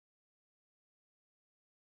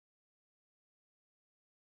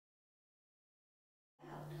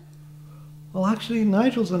Well, actually,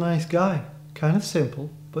 Nigel's a nice guy. Kind of simple,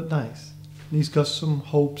 but nice. And he's got some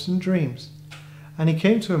hopes and dreams. And he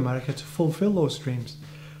came to America to fulfill those dreams.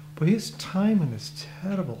 But his timing is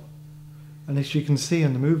terrible. And as you can see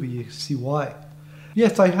in the movie, you can see why.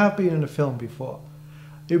 Yes, I have been in a film before.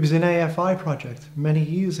 It was an AFI project many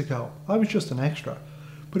years ago. I was just an extra.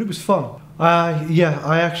 But it was fun. Yeah,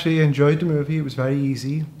 I actually enjoyed the movie. It was very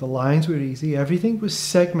easy. The lines were easy. Everything was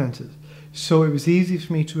segmented. So it was easy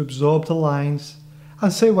for me to absorb the lines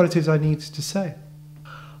and say what it is I needed to say.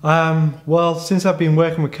 Well, since I've been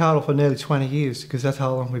working with Carol for nearly 20 years, because that's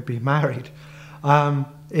how long we've been married,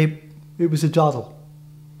 it was a doddle.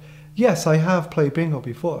 Yes, I have played bingo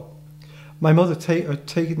before. My mother had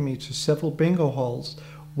taken me to several bingo halls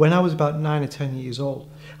when I was about 9 or 10 years old,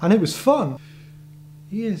 and it was fun.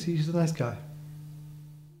 He's a nice guy.